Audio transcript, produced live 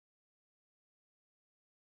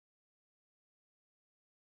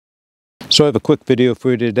So I have a quick video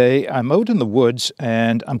for you today. I'm out in the woods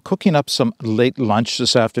and I'm cooking up some late lunch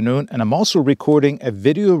this afternoon, and I'm also recording a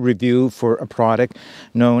video review for a product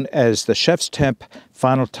known as the Chef's Temp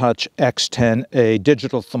Final Touch X10, a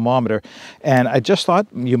digital thermometer. And I just thought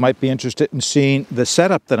you might be interested in seeing the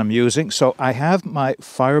setup that I'm using. So I have my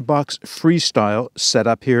Firebox Freestyle set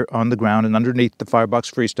up here on the ground, and underneath the Firebox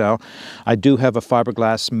Freestyle, I do have a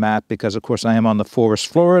fiberglass mat because, of course, I am on the forest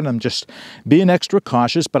floor and I'm just being extra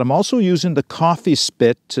cautious. But I'm also using the coffee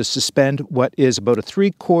spit to suspend what is about a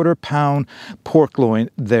 3/4 pound pork loin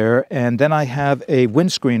there. And then I have a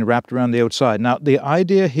windscreen wrapped around the outside. Now, the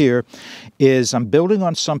idea here is I'm building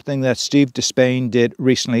on something that Steve Despain did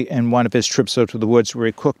recently in one of his trips out to the woods, where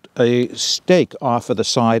he cooked a steak off of the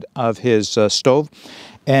side of his stove.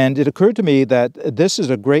 And it occurred to me that this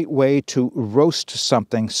is a great way to roast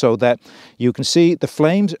something so that you can see the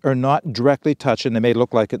flames are not directly touching. They may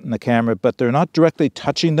look like it in the camera, but they're not directly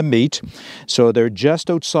touching the meat. So they're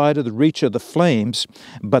just outside of the reach of the flames,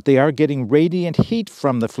 but they are getting radiant heat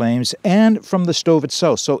from the flames and from the stove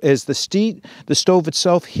itself. So as the stove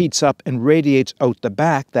itself heats up and radiates out the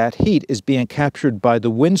back, that heat is being captured by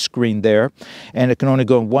the windscreen there, and it can only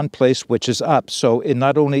go in one place, which is up. So it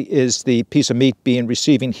not only is the piece of meat being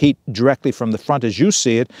receiving heat directly from the front as you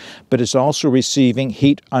see it, but it's also receiving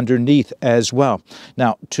heat underneath as well.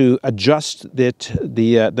 Now, to adjust it,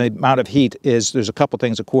 the amount of heat there's a couple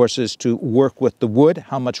things, of course, is to work with the wood,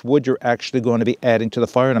 how much wood you're actually going to be adding to the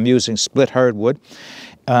fire, and I'm using split hardwood.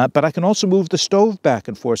 But I can also move the stove back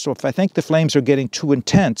and forth, so if I think the flames are getting too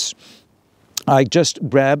intense, I just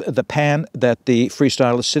grab the pan that the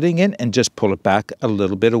Freestyle is sitting in and just pull it back a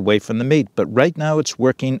little bit away from the meat. But right now it's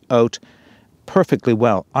working out perfectly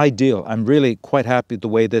well. Ideal. I'm really quite happy the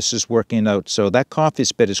way this is working out. So that coffee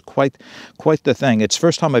spit is quite the thing. It's the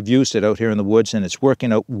first time I've used it out here in the woods, and it's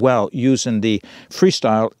working out well using the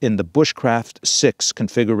Freestyle in the Bushcraft 6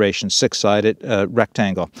 configuration, 6-sided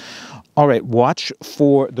rectangle. All right, watch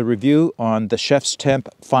for the review on the Chef's Temp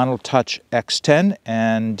Final Touch X10,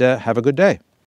 and have a good day.